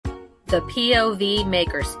The POV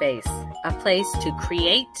Makerspace, a place to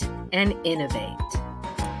create and innovate.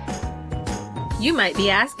 You might be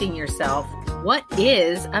asking yourself, what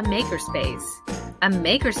is a makerspace? A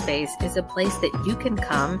makerspace is a place that you can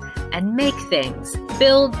come and make things,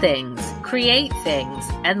 build things, create things,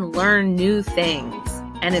 and learn new things.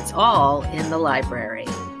 And it's all in the library.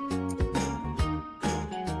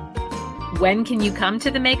 When can you come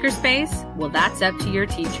to the makerspace? Well, that's up to your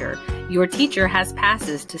teacher. Your teacher has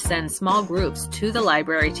passes to send small groups to the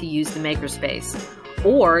library to use the makerspace.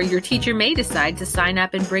 Or your teacher may decide to sign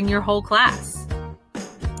up and bring your whole class.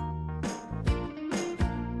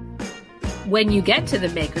 When you get to the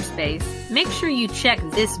makerspace, make sure you check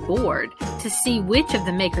this board to see which of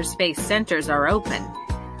the makerspace centers are open.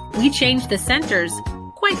 We change the centers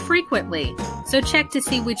quite frequently, so check to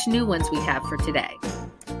see which new ones we have for today.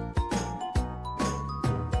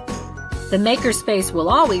 The makerspace will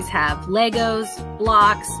always have Legos,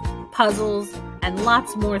 blocks, puzzles, and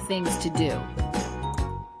lots more things to do.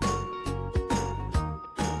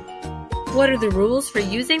 What are the rules for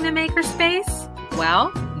using the makerspace?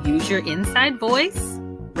 Well, use your inside voice,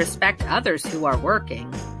 respect others who are working,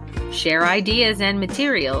 share ideas and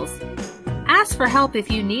materials, ask for help if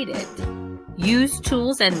you need it, use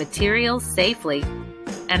tools and materials safely,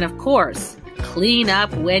 and of course, clean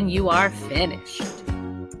up when you are finished.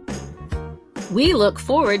 We look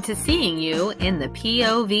forward to seeing you in the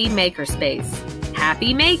POV Makerspace.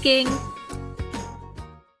 Happy making!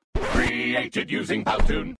 Created using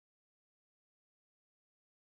Powtoon.